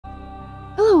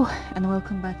Hello and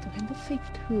welcome back to Hand of Fate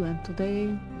 2, and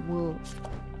today we'll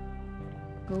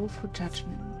go for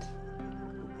Judgement.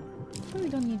 So we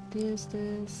don't need this.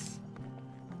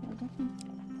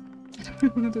 I don't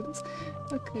really want to do this.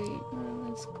 Okay,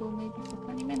 let's go maybe for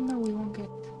Funnyman. No, we won't get.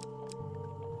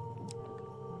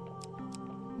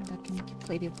 That can make it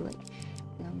play the other way.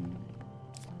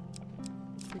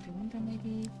 If you want,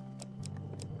 maybe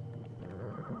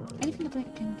anything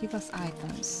that can give us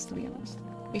items, to be honest.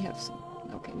 We have some.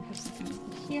 Okay, we have something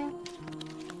here.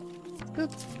 Good.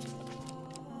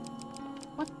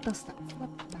 What does that? What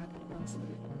that does?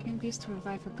 Can be used to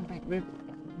revive a companion.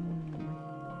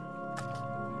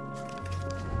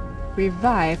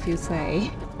 Revive, you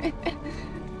say?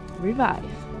 Revive.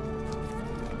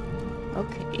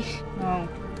 Okay. No,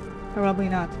 probably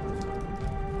not.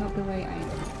 Not the way I.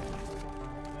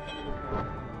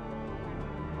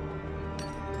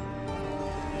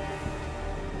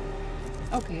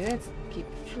 Okay, let's keep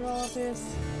draw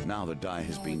this. Now the die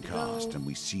has been cast, and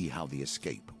we see how the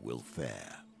escape will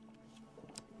fare.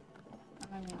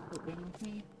 I won't bring with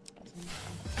me.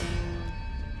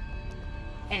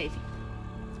 Anything.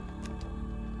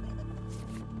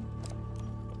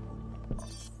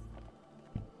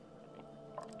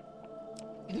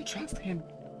 I don't trust him.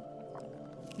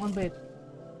 One bit.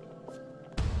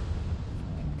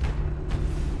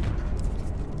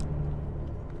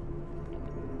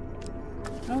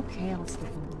 Okay, I'll stick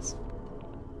with this.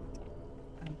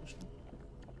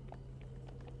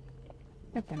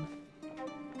 Get them.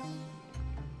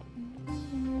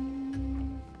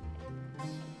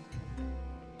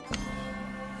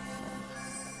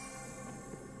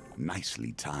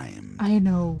 Nicely timed. I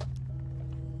know.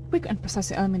 Quick and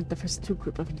precise eliminate the first two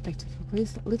group of infected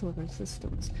with little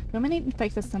resistance. The remaining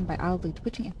infected stand by idly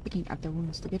twitching and picking at their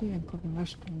wounds together and causing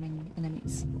rush to remaining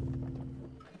enemies.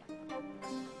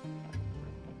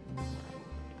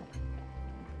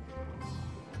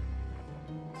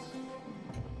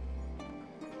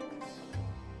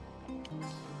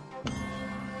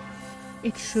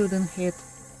 It shouldn't hit.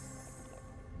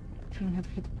 Shouldn't have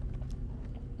hit.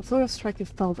 The floor of strike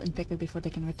is felt infected before they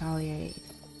can retaliate.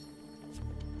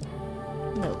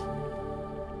 No.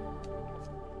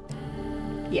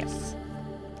 Yes.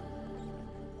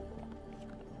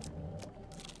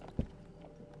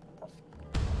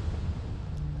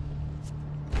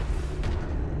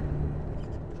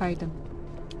 Fight them.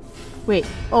 Wait.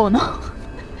 Oh no.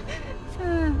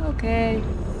 Okay.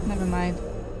 Never mind.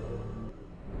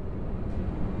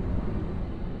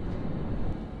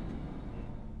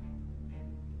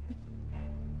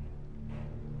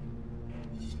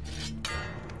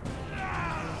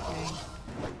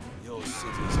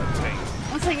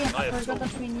 I forgot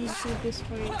that we need to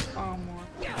destroy armor.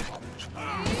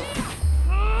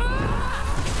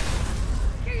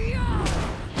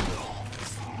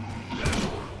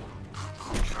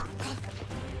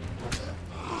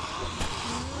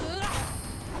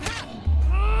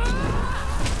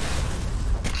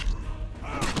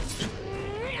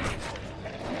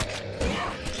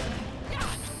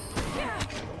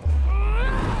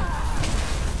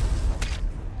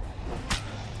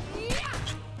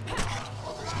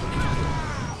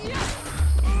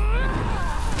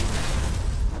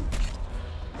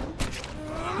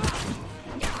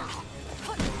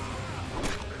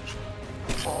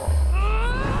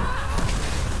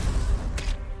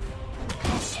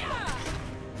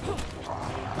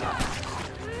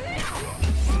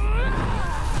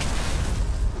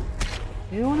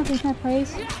 Do you want to take my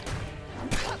place?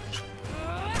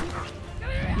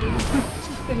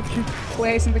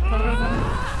 Place in the corridor.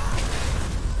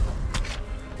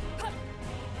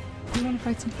 You want to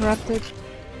fight some corrupted?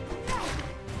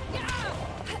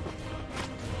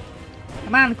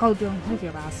 Come on, Colbion, move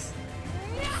your ass.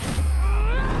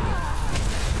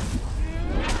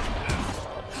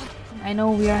 I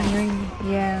know we are nearing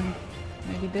the end.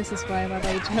 Maybe this is why, but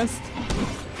I just...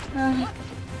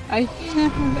 I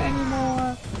can't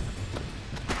anymore.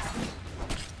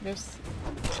 There's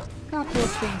a couple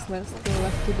of things still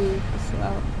left to do as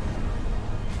well.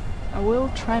 I will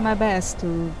try my best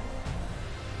to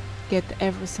get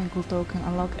every single token,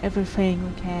 unlock everything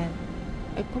we can.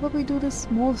 I probably do this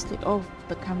mostly off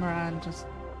the camera and just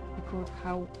record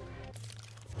how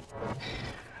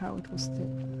it was still.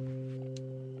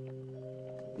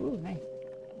 Ooh, nice.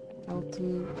 How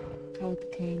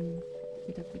it came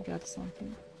that we got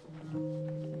something.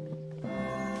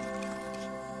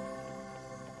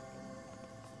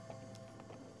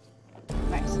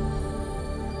 Nice.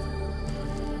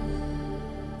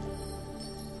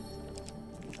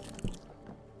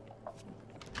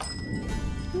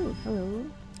 Ooh, hello.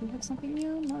 Do you have something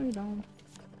new? No, you don't.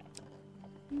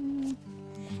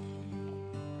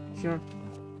 Sure.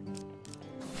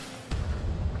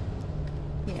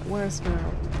 Yeah, where's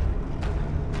Gerald?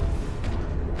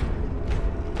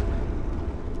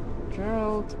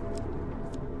 Gerald.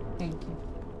 Thank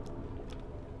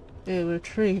you.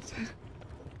 Retreat.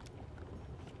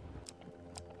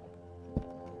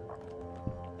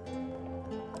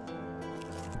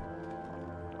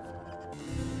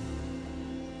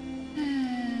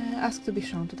 Ask to be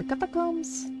shown to the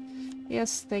catacombs.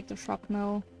 Yes, take the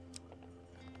shrapnel.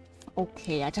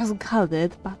 Okay, I just got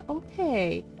it, but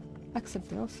okay. Accept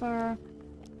the offer.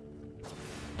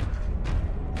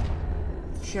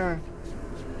 Sure.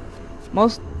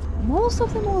 Most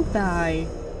of them will die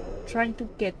trying to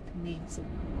get me, so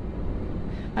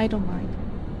I don't mind.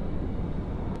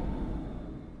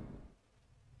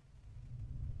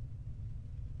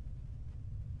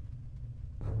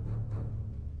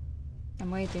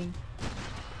 I'm waiting.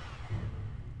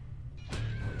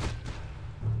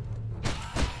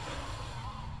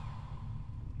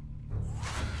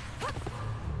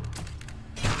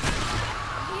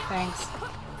 Thanks.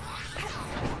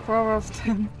 4 of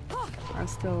them are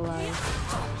still alive.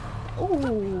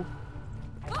 Oh!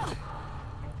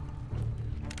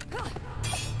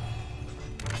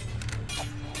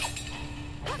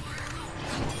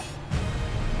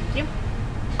 Thank you.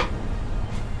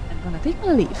 I'm gonna take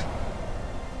my leave.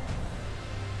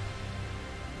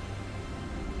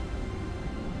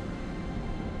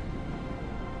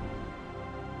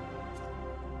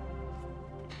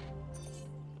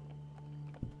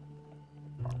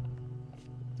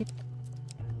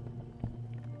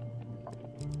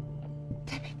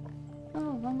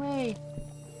 Oh, wrong way.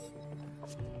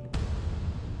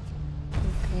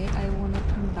 Okay, I wanna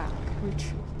turn back.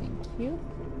 Retreat, thank you.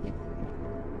 Yep.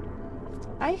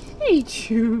 I hate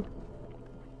you!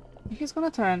 He's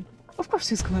gonna turn. Of course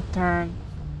he's gonna turn.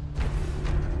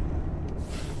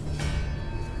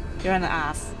 You're an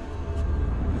ass.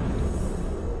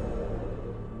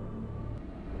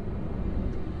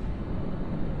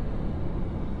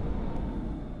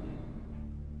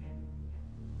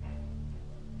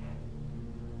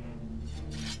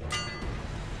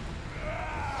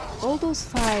 All those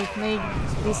fights make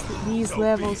these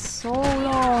levels so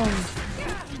long.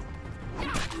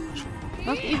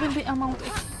 Not even the amount of...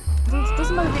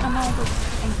 doesn't matter the amount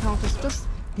of encounters, just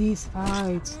these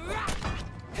fights.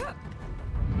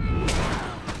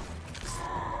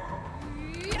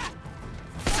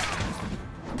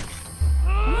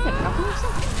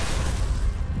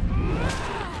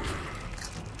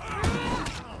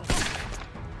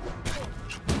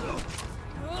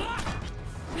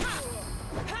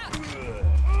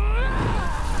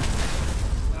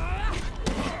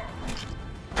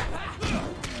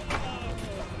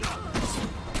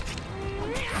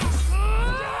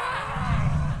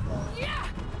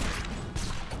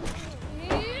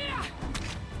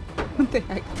 What the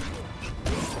heck?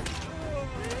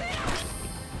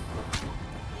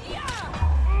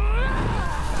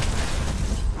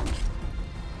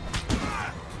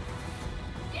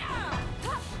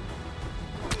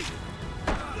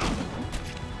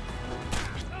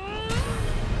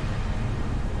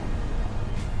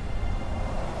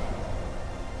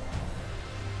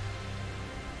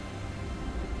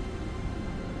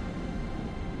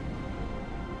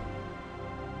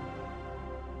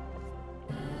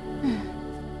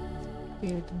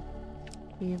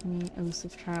 Give me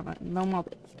elusive charm. No more.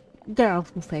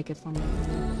 Geralt will take it from me.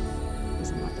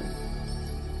 Doesn't matter.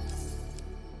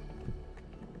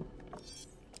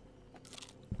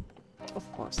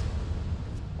 Of course.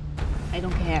 I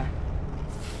don't care.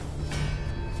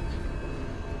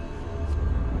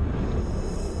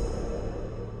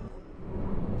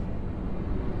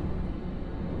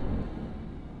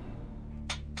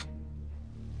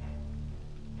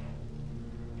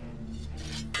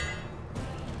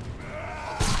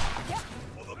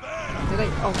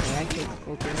 Okay, I take the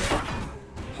focus.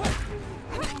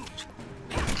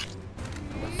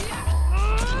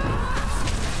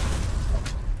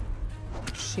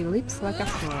 She leaps like a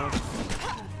frog.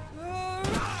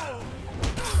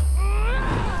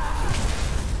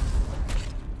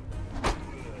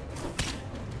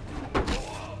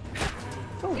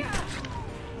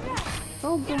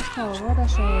 Oh, beautiful, what a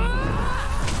shame.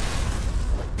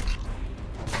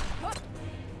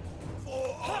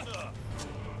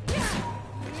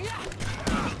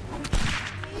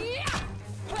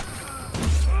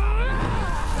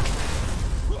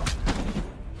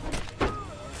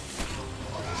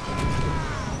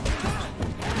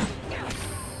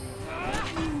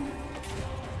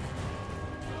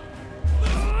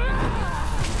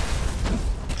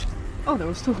 Oh, there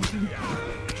was two of them.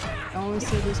 I always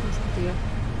say this was up there.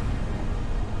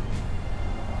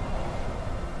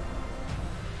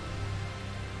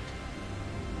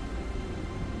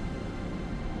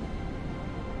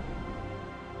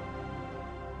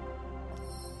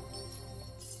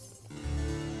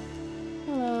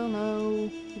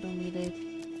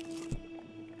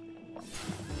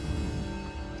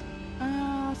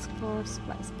 of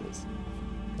supplies, please.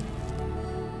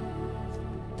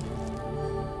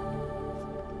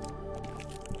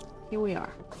 Here we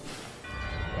are.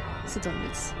 Sit on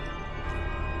this.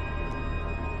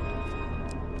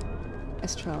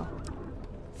 Estrella.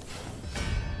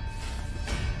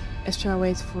 Estrella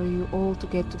waits for you all to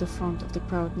get to the front of the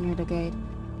crowd near the gate.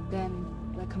 Then,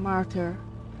 like a martyr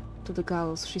to the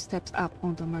gallows, she steps up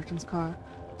onto the merchant's car.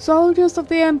 "Soldiers of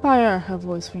the Empire!" Her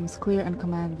voice rings clear and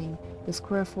commanding. The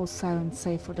square falls silent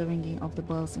save for the ringing of the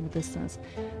bells in the distance.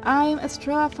 "I am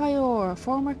Estrella Fayor,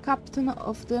 former captain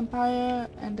of the Empire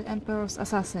and the Emperor's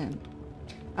assassin."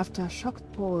 After a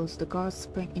shocked pause, the guards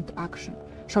spring into action,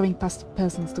 shoving past the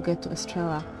peasants to get to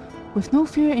Estrella. With no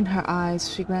fear in her eyes,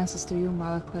 she glances to you,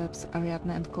 Malakleps,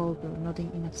 Ariadne and Colville,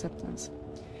 nodding in acceptance.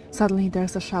 Suddenly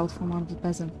there's a shout from one of the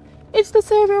peasants. "It's the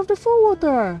savior of the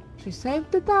Fullwater! She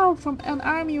saved the town from an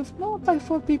army with no by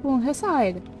 4 people on her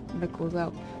side!" And it calls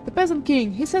out, "The peasant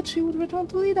king! He said she would return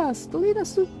to lead us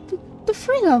to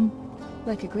freedom!"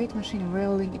 Like a great machine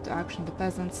rolling into action, the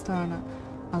peasants turn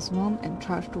as one and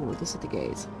charge toward the city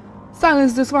gates.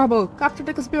 "Silence this rabble! Capture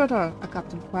the conspirator!" a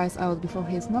captain cries out before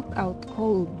he is knocked out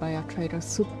cold by a traitor's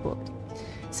soup pot.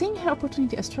 Seeing her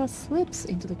opportunity, Estrella slips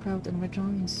into the crowd and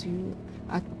rejoins you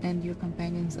and your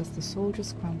companions as the soldiers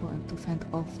scramble and to fend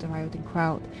off the rioting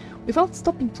crowd. Without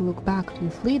stopping to look back, you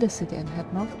flee the city and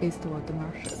head northeast toward the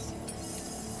marshes.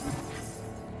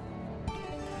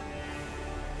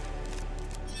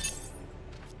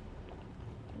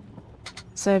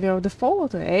 "Savior of the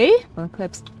Fullwater, eh?" One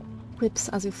clips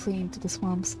as you flee into the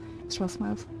swamps. Estrella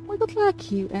smiles. "We got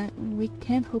lucky, and we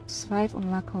can't hope to survive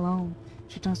on luck alone."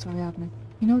 She turns to Ariadne.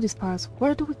 "You know these parts.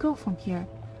 Where do we go from here?"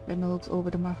 Ariadne looks over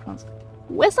the marshlands.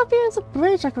 "West of here is a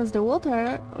bridge across the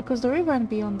water, across the river, and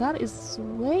beyond that is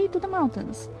way to the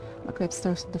mountains." Macleb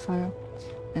stares at the fire.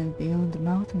 "And beyond the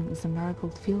mountain is the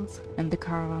marigold fields and the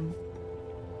caravan."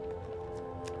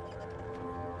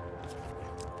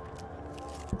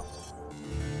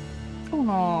 Oh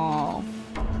no!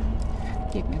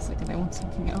 Give me a second, I want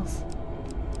something else.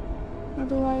 Or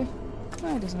do I?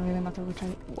 Well, it doesn't really matter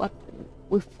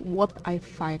with what I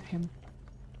fight him.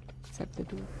 Except the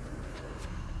dude.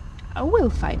 I will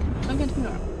fight him, don't get me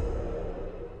wrong.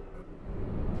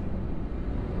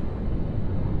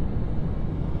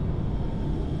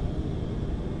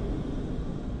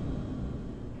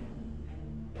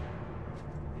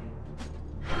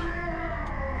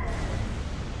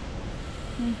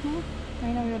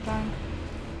 I know you're trying.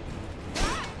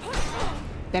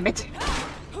 Damn it!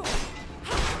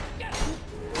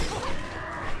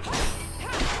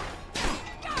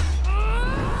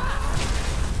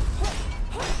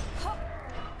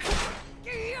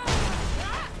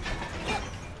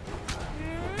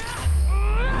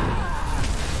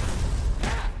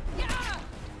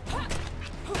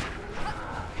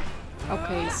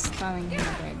 Okay, stunning him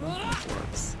away, I don't think it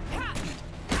works.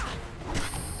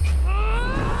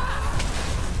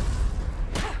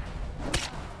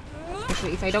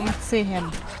 Especially if I don't see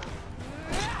him.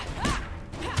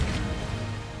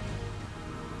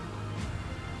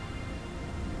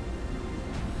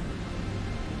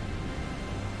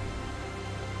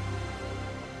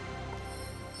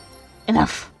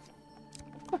 Enough!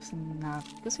 Of course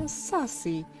enough, because you're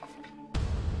sassy.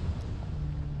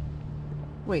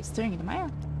 Wait, staring in the mirror?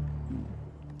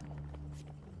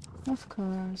 Of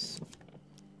course.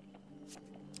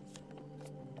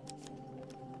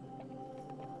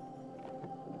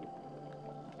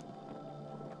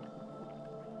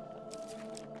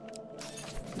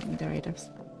 Give me the raiders.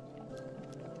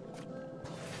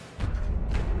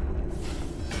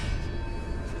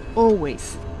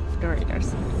 Always the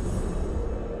raiders.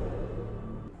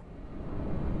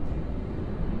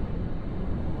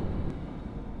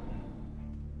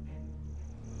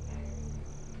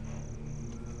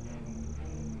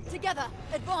 Together,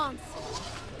 advance!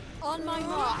 On my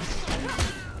mark!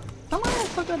 Somehow I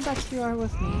forgot that you are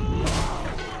with me.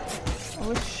 I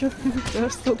was sure you're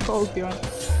so cold, Bjorn.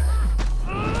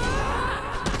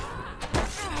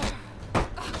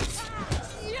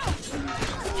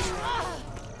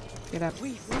 Get up.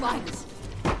 We fight!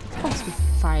 Of course we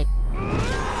fight.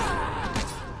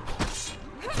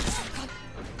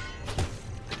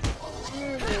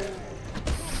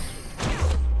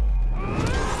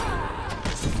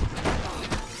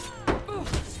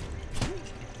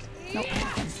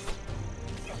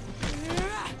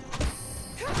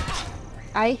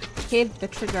 I hit the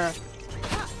trigger.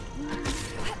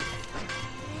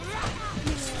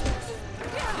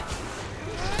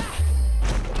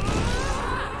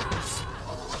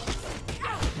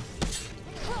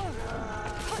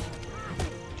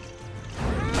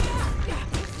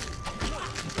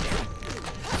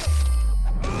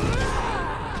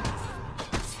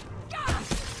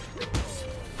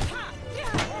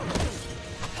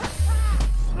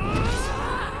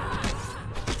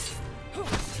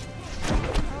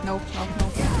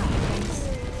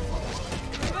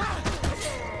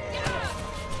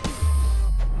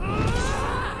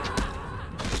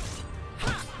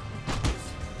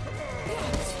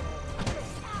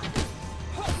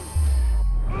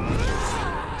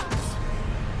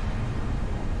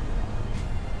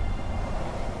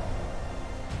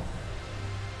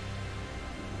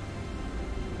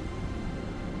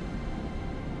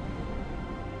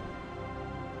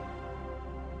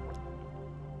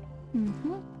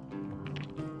 Mm-hmm.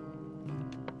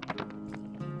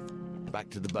 Back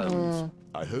to the bones.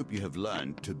 I hope you have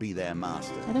learned to be their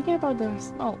master. I don't care about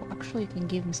those. Oh, actually, you can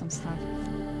give me some stuff.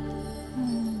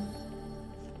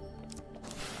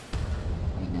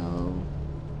 I know.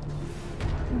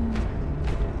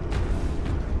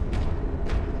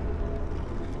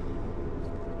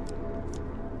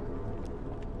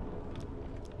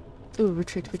 Ooh,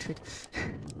 retreat, retreat.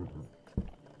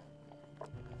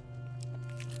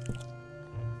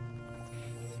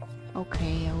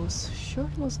 Okay, I was sure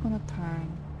it was gonna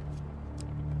turn.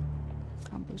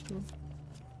 Campus rule.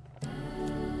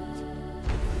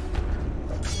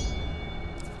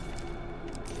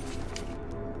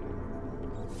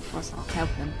 Of course, I'll help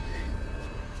them.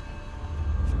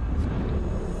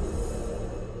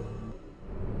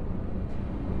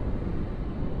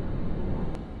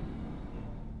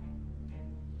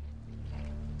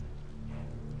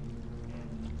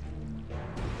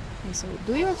 Okay, so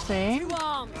do your thing. To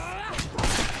arms!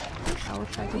 I will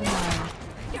try to do mine.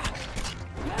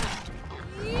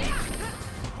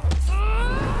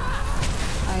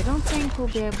 I don't think we'll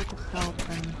be able to help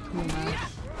them too much.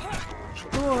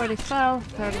 Two already fell,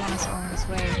 third one is on his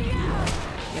way.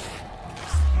 Yep.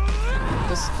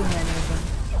 There's too many of them.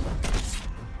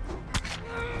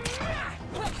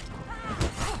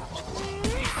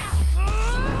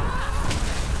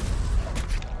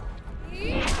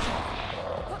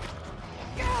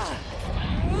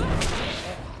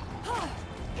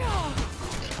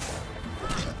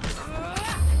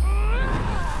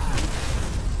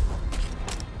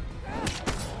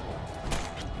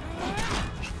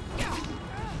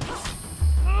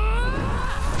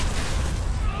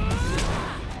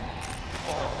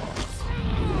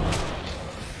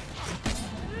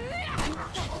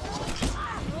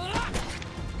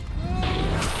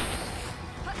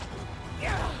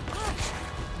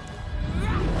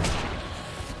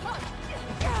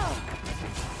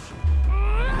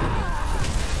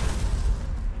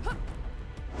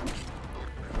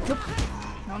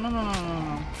 No.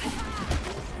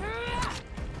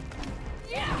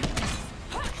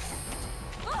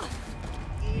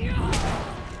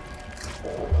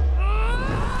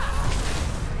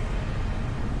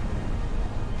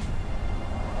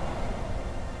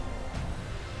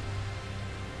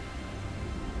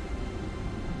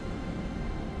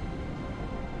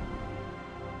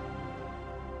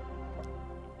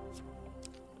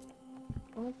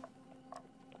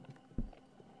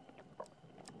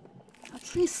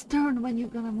 At least turn when you're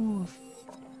gonna move.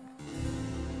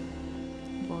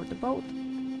 Board the boat.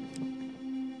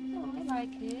 Oh, I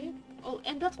like it. Oh,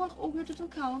 and that one ogre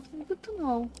didn't count. Good to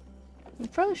know. I'm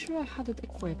fairly sure I had it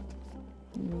equipped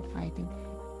when we were fighting.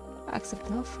 Accept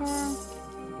the offer.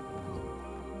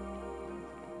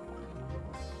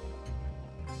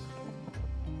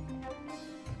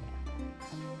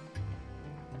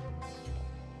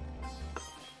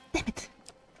 Damn it!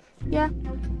 Yeah.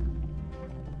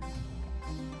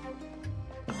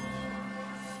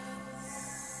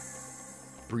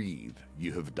 Breathe.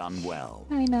 You have done well.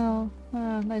 I know.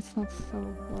 That's not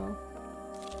so well.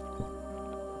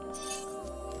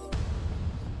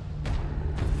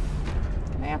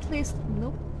 Can I at least...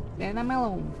 Nope. Then I'm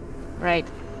alone. Right.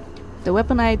 The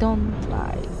weapon I don't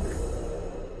like.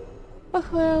 Oh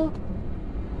well.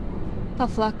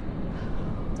 Tough luck.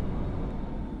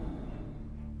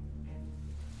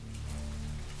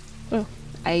 Well,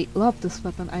 I love this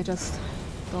weapon. I just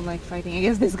don't like fighting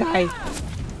against this guy.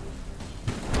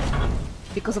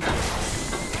 Because of that.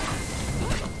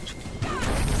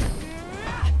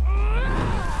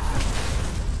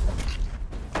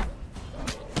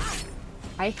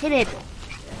 I hit it.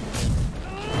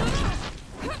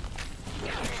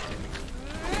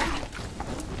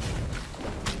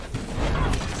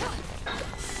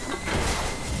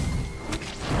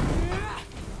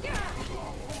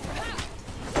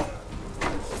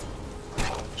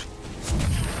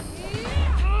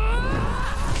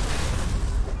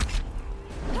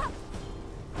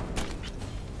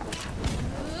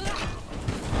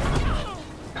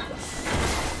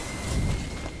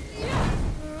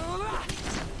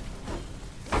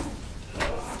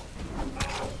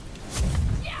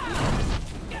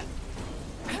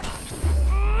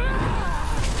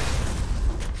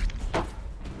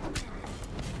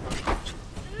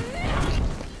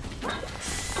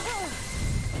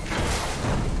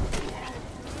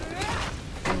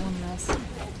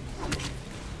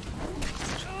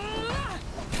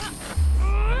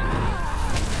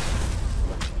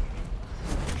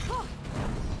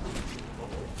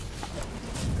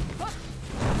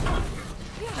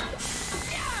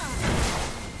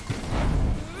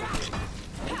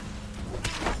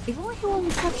 If only he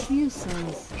wasn't such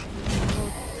nuisance.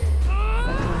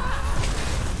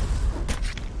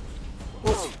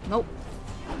 Oh, nope.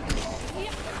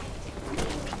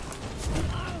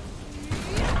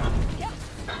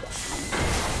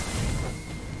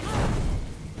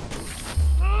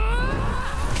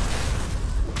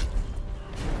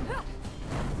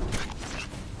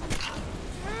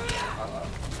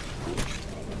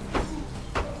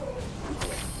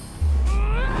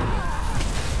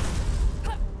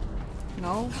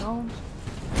 No, don't.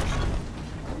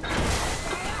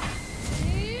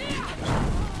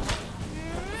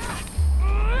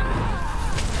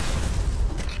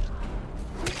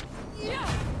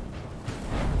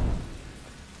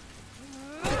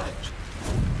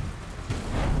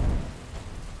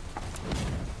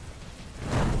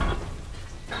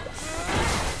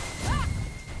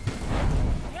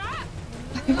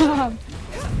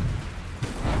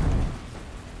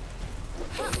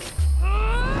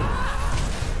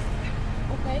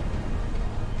 Okay.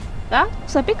 That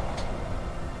was epic.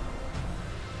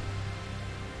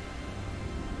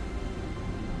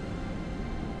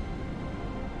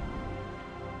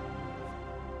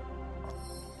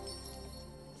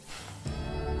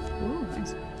 Ooh,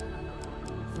 nice.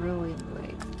 Brilliant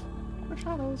blade. For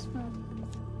shadows, but...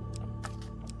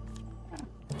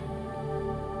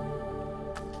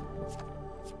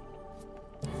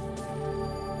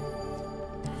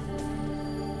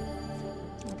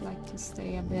 I'd like to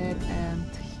stay a bit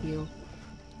and heal.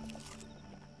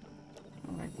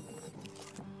 Alright.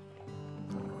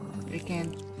 We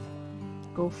can't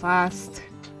go fast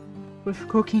with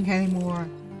cooking anymore.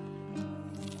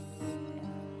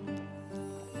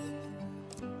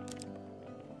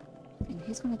 And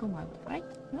he's gonna go my way, right?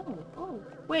 No. Oh,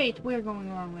 wait, we're going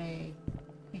the wrong way.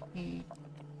 Okay.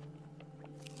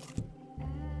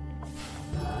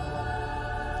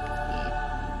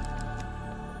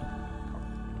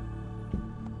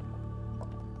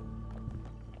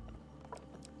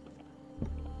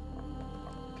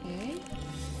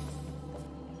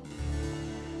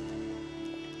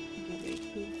 Give it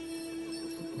to...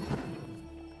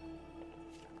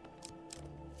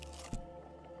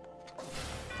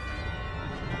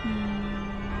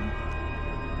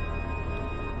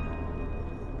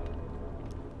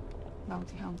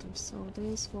 Bounty hunter. So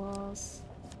this was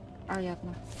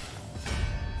Ariadna.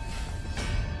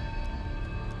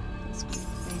 This was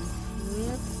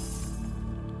fluid.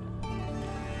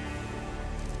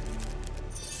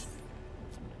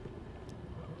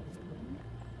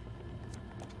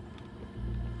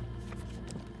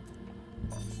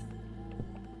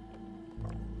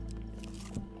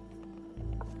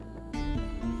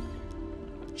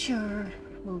 Sure,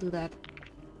 we'll do that.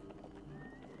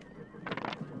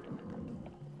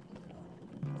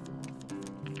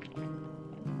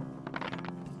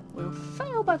 We'll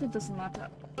fail, but it doesn't matter.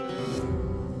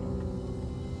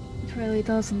 It really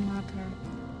doesn't matter.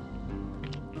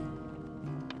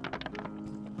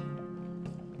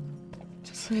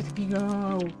 Just let me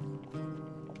go.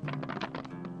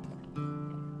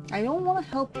 I don't want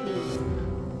to help you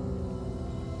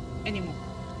anymore.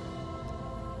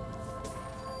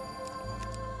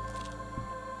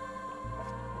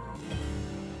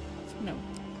 No.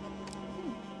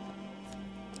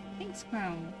 King's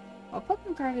Crown. While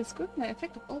popping card is quick, the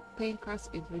effect of all pain cards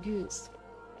is reduced.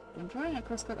 When drawing a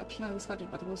cross card optional is started,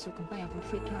 but also companion for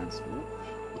 3 turns. Ooh,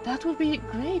 that would be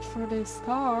great for this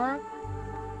star.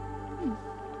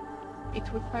 It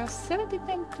requires 70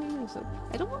 pain to use it.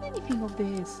 I don't want anything of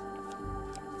this.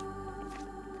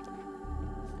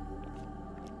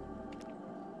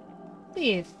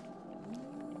 Leave.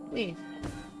 Leave.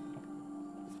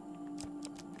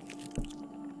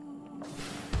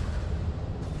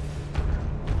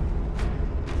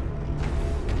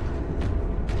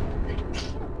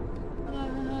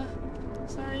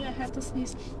 Sorry, I have to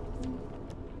sneeze.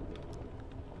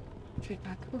 Straight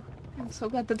back. Oh, I'm so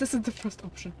glad that this is the first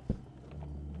option.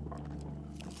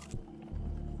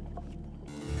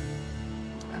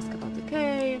 Ask about the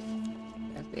cave.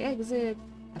 That's the exit.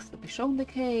 Ask to be shown the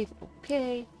cave.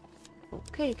 Okay.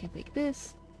 Okay, you can take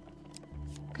this.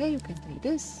 Okay, you can take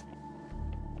this.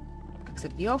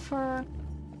 Accept the offer.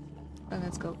 And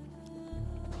let's go.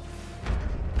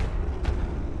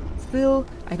 Still,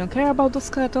 I don't care about those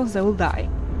skeletons, they will die.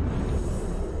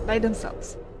 By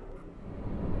themselves.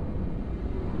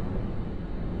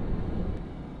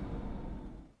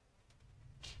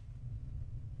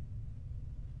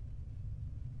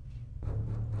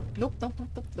 Nope, nope, nope,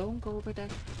 nope, don't go over there.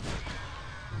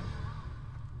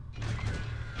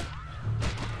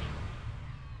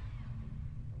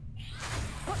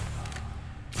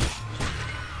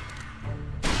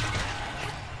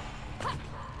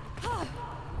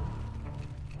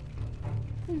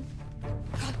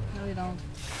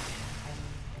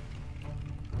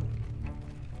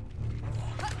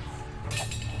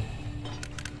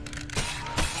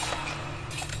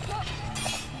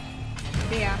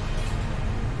 Yeah.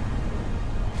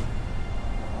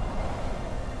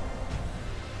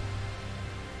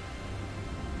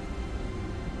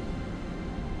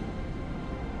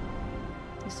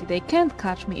 You see, they can't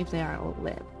catch me if they are all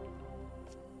lit.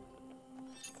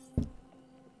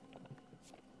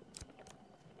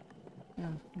 Yeah,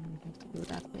 we have to go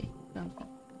that way, don't we?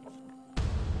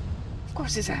 Of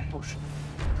course it's ambush.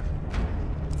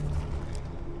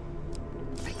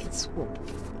 I can swoop.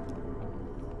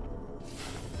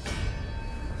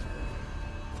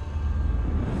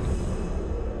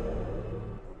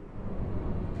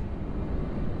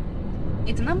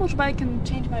 It's an ambush, but I can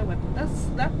change my weapon.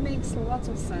 That makes lots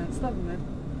of sense, doesn't it?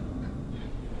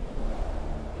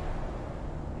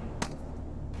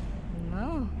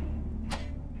 No.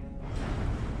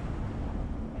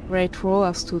 Great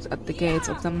Rolla stood at the gates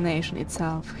of damnation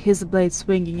itself, his blade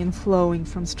swinging and flowing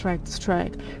from strike to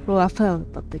strike. Rolla fell,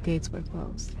 but the gates were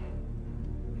closed.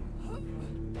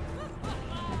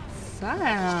 That's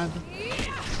sad.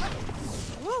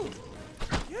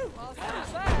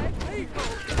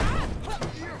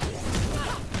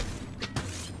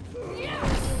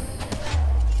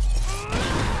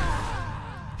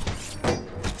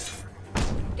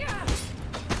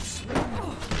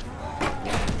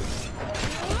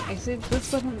 I see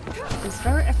this weapon is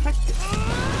very effective.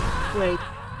 Wait,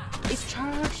 it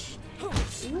charged.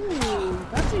 Ooh,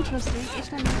 that's interesting. Each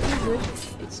time you use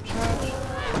it, its charge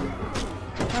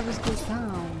goes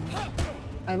down.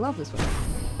 I love this weapon.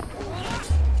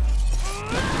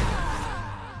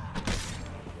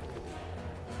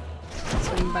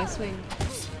 Swing by swing.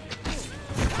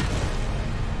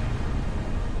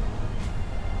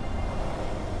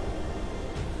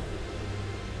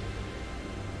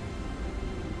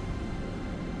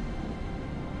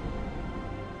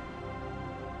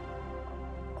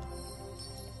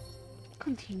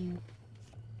 Continue.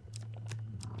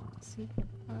 See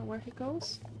where he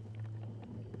goes.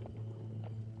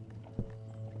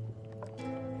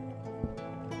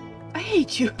 I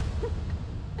hate you.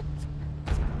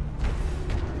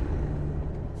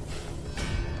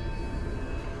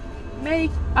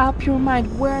 Make up your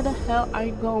mind. Where the hell are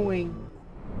you going?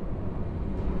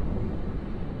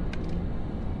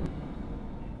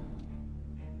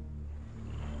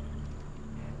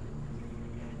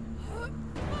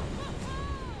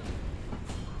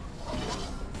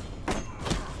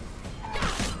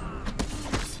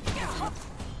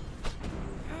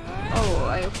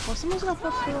 For some reason I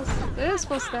thought this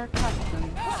was their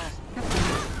captain.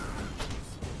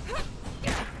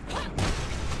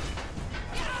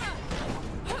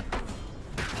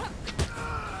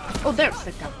 Oh, there's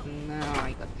the captain. No,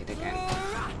 I got hit again.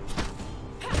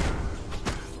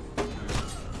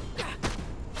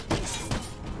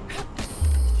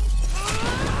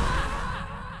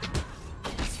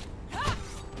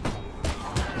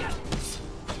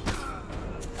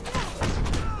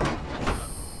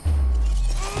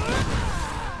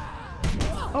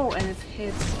 Oh, and it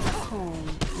hits home.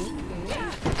 Okay.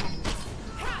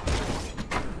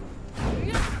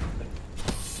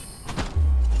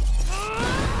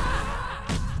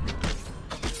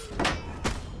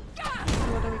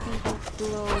 Whether we can go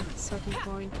below a certain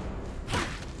point.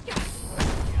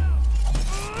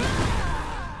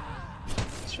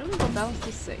 Shouldn't go down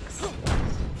to 6.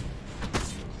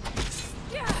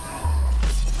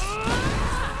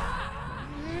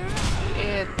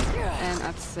 And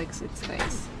at 6 it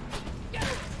stays.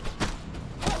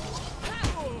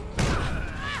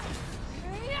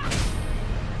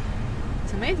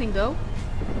 It's amazing though.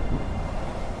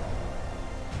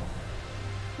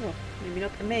 Well, maybe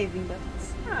not amazing, but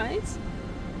it's nice.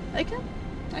 I can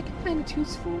find it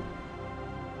useful.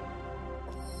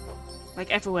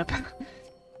 Like every weapon.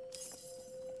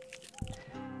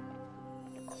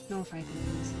 No fighting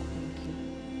please. Thank you.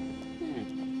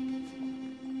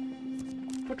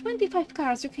 For 25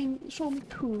 cards, you can show me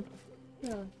 2.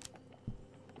 Yeah.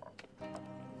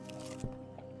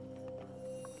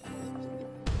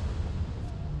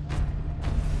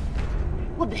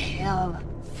 What the hell?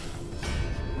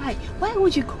 Why? Why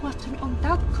would you go after me on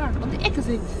that card, on the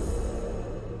exit?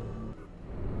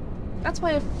 That's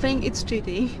why I think it's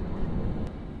cheating.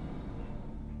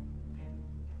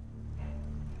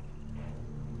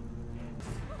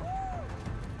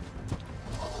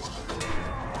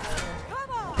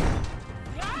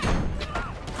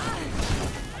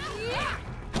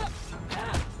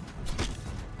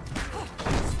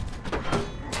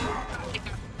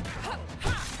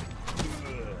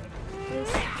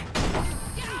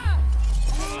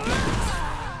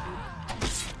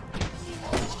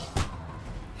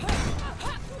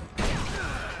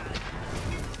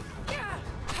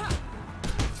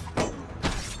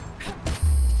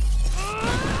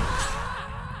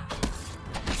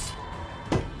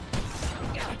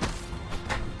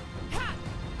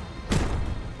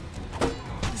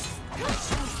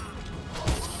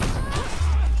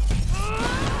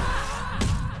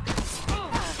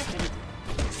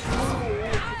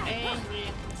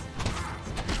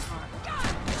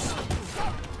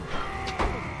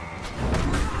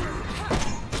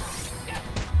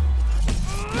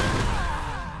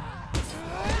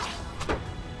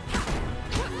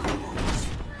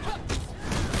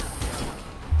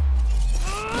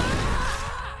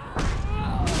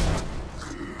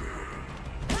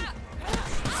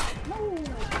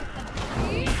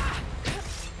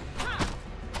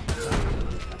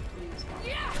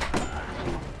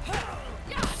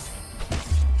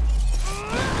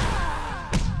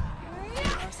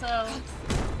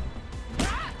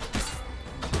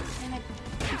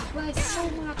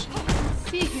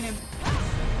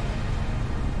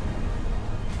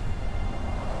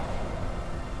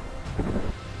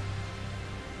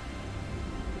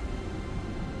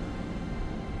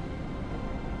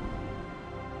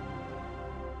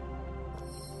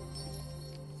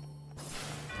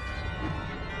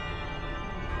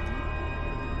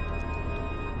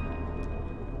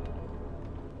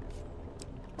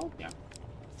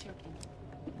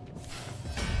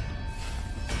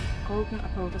 Colgan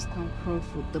approaches Clown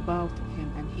Crowfoot, the bow to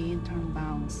him, and he in turn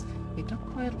bounds. They talk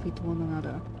quietly to one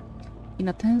another. In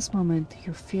a tense moment,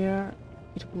 you fear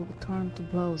it will turn to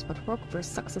blows, but Rockbear's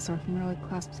successor merely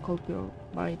clasps Colgan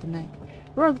by the neck.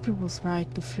 Rockbear was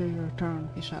right to fear your turn,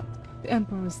 he shouted. The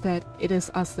Emperor is dead. It is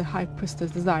as the High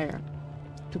Priestess desire.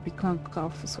 To be Clown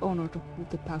Crowfoot's honor to hold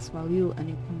the pass while you and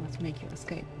your comrades make your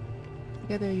escape.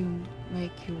 Together you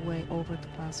make your way over the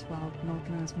pass while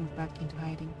Northerners move back into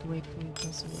hiding to wait for you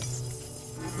closer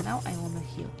west. Now I wanna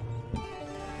heal.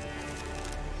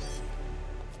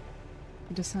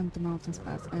 You descend the mountain's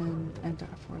path and enter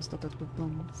a forest dotted with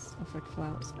blooms of red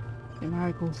flowers. The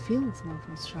marigold fields now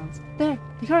from shouts. There!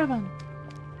 The caravan!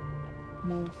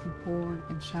 More from horn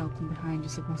and shouting behind you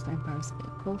signals the Empire's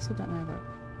closer than ever.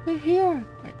 They're here!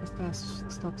 Right, the path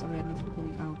stops Ariadne from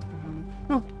pulling out her helmet.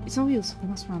 No, it's no use. We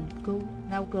must run. Go.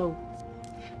 Now go.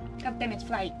 God damn it,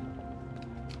 fly!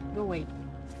 Go away.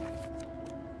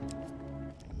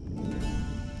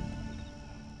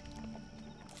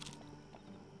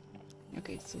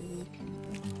 Okay, so we can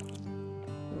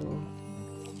go.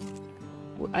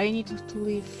 Well, I need to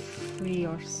leave 3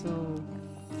 or so.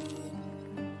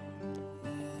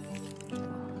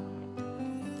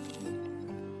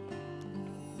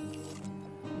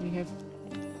 We have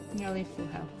nearly full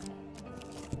health.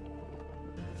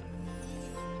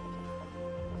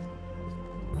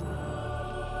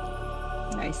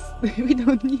 Nice. We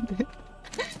don't need it.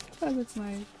 Oh, that's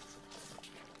nice.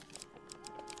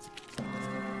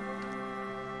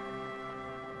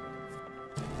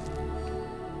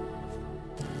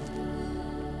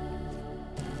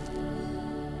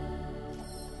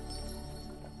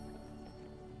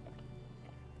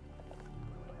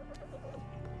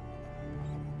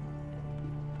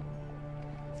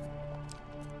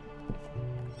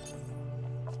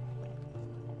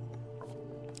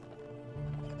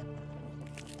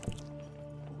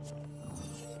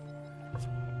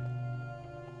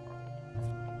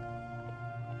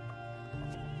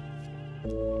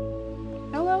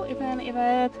 Hello, Evna,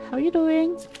 Yvette. How are you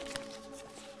doing?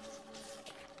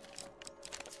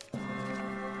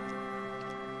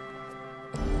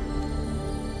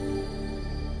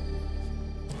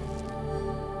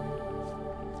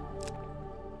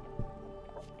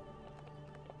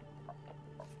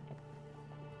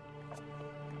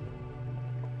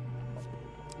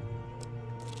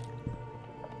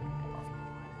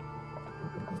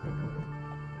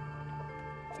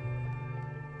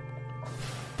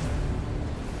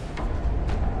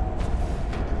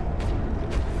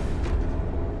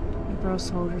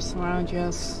 Soldiers surround you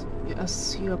as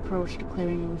you approach the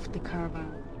clearing with the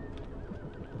caravan.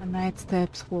 A knight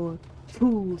steps forward.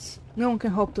 Fools! No one can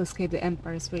hope to escape the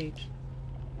Empire's reach.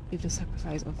 If the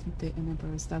sacrifice of the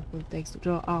Emperor's that will take to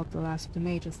draw out the last of the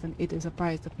mages, then it is a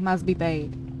price that must be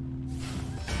paid.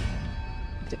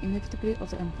 If the inevitability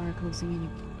of the Empire closing in, you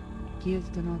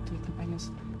give the nod to your companions,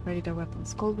 ready their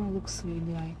weapons. Colgan looks you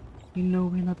in the eye. You know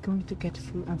we're not going to get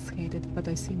through unscathed, but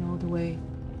I see no other way.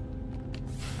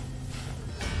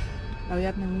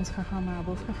 Ariadne leans her hammer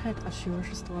above her head as she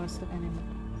rushes towards the enemy.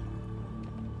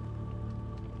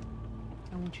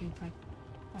 I want you in fight.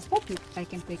 I hope I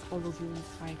can take all of you in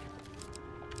fight.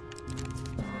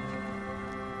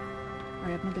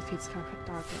 Ariadne defeats her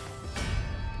target.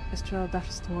 Estrella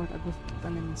dashes toward a group of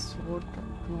enemies, sword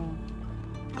drawn.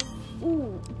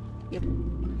 Ooh! Yep.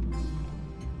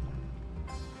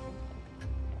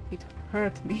 It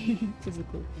hurt me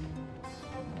physically.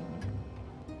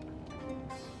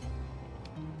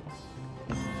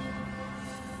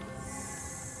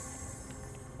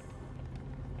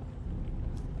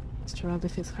 Estrella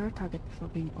defeats her target before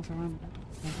being overrun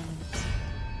by enemies.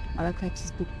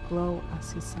 Malakex's book glow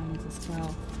as he summons a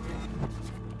spell.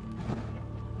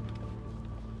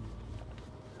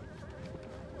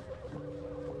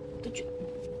 Did you...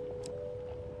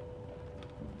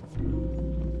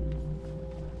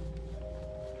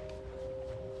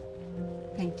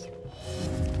 Thank you.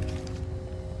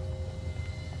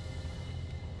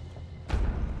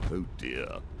 Oh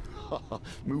dear.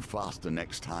 Move faster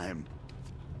next time.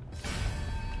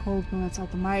 Colgan lets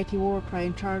out the mighty war cry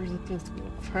and charges the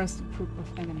first group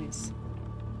of enemies.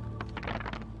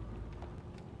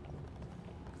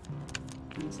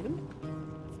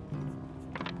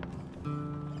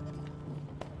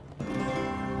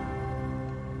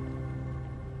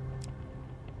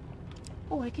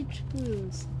 Oh, I can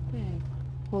choose. Dang.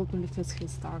 Colgan defeats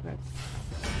his target.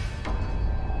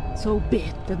 So be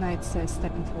it, the knight says,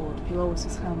 stepping forward. He lowers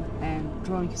his helmet and,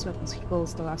 drawing his weapons, he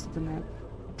calls the last of the men.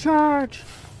 Charge!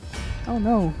 Oh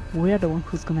no, we're the one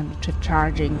who's gonna be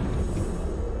charging.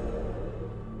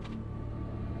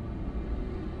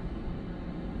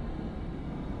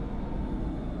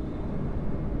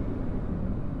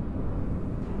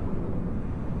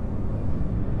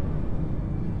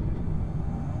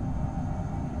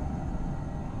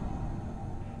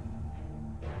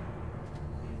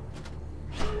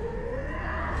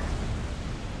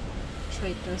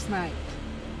 First night.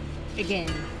 Again.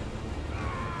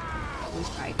 We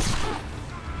fight.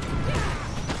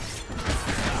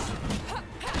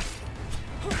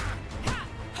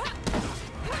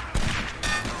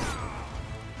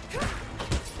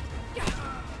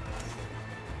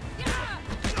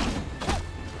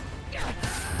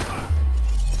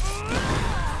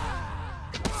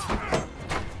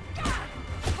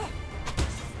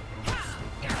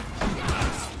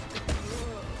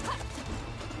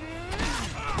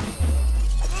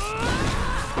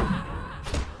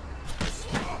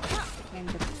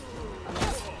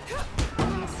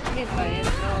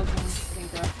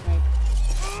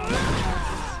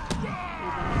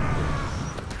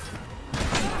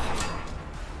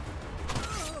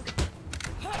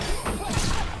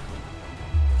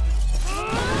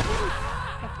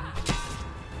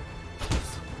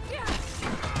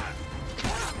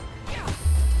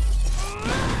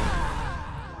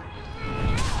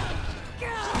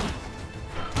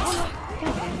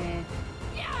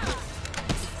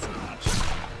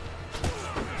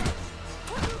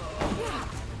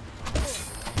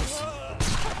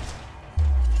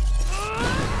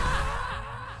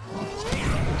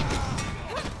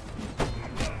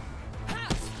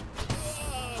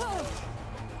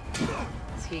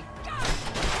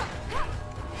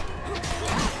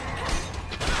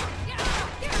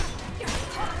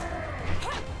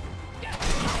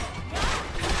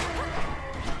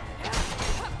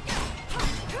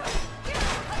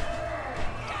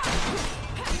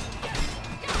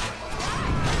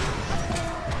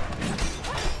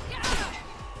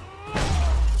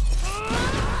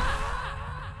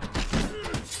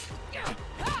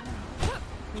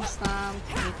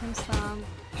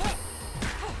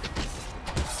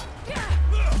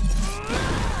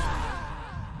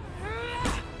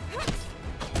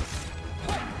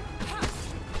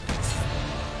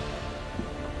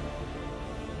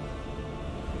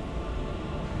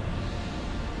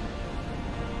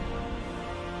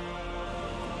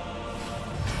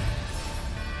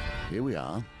 Here we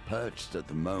are, perched at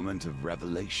the moment of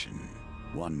revelation.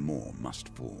 One more must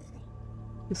fall.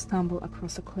 You stumble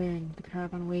across a clearing, the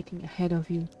caravan waiting ahead of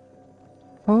you.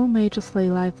 4 mages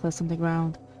lay lifeless on the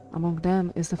ground. Among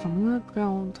them is the familiar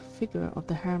ground figure of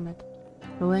the hermit.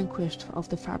 Relinquished of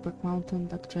the fabric mountain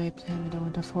that draped him in the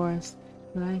winter forest,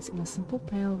 he lies in a simple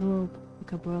pale robe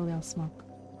like a boreal smoke.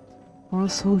 More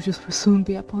soldiers will soon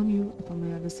be upon you, a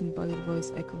familiar disembodied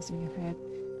voice echoes in your head.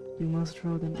 You must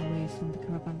draw them away from the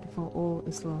caravan before all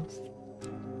is lost.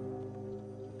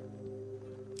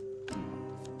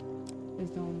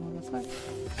 Is the only one that's left.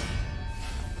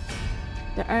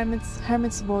 The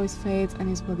hermit's voice fades and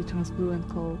his body turns blue and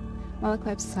cold.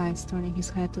 Malaklev sighs, turning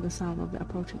his head to the sound of the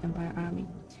approaching Empire army.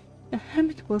 The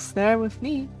hermit was there with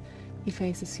me. He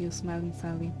faces you, smiling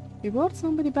sadly. You brought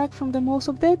somebody back from the most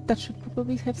of dead that should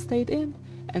probably have stayed in,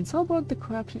 and so brought the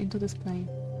corruption into this plane.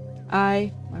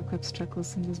 Malaklev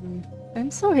chuckles in disbelief.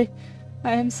 I'm sorry.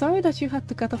 I am sorry that you had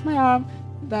to cut off my arm.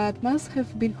 That must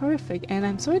have been horrific, and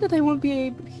I'm sorry that I won't be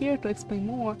able here to explain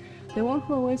more. The one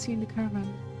who awaits you in the caravan.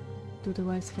 Do the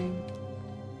wise thing.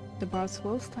 The bard's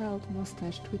well-styled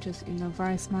mustache twitches in a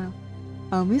wry smile.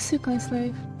 I'll miss you, kind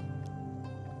slave.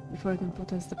 Before you can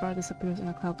protest, the bard disappears in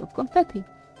a cloud of confetti.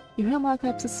 You hear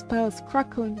Malaklev's spells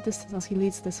crackle in the distance as he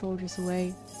leads the soldiers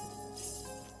away.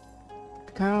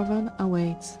 The caravan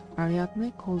awaits.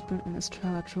 Ariadne, Coldburn, and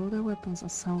Estrella draw their weapons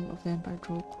as sound of the Empire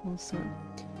draw closer.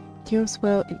 Tears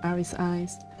well in Ari's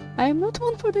eyes. I am not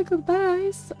one for the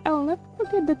goodbyes. I will never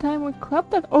forget the time we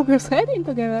clapped that ogre's head in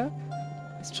together.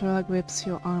 Estrella grips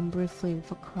your arm briefly with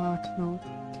a curt note.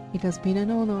 It has been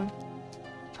an honor.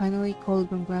 Finally,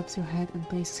 Coldburn grabs your head and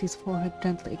places his forehead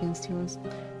gently against yours.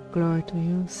 Glory to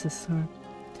you, sister.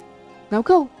 Now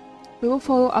go! We will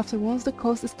follow after once the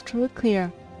coast is truly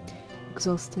clear.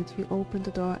 Exhausted, you open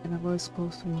the door and a voice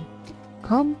calls to you.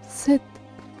 Come, sit,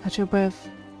 catch your breath.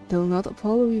 They'll not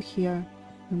follow you here.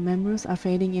 Your memories are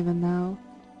fading even now,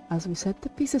 as we set the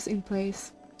pieces in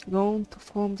place, going to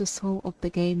form the soul of the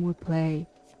game we play.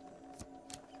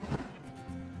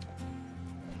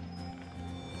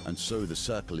 And so the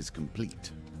circle is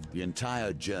complete. The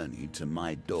entire journey to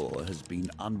my door has been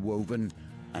unwoven,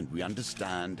 and we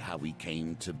understand how we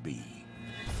came to be.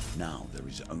 Now there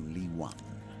is only one.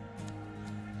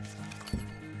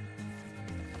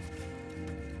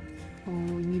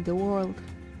 Oh, we need the world.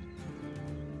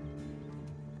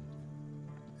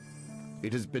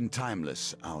 It has been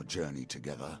timeless, our journey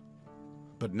together.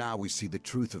 But now we see the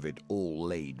truth of it all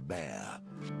laid bare.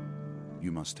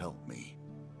 You must help me.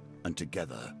 And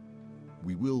together,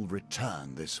 we will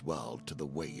return this world to the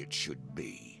way it should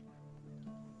be.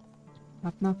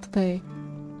 But not today.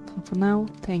 And for now,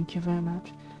 thank you very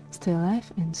much. Stay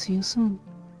alive and see you soon.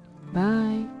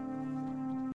 Bye!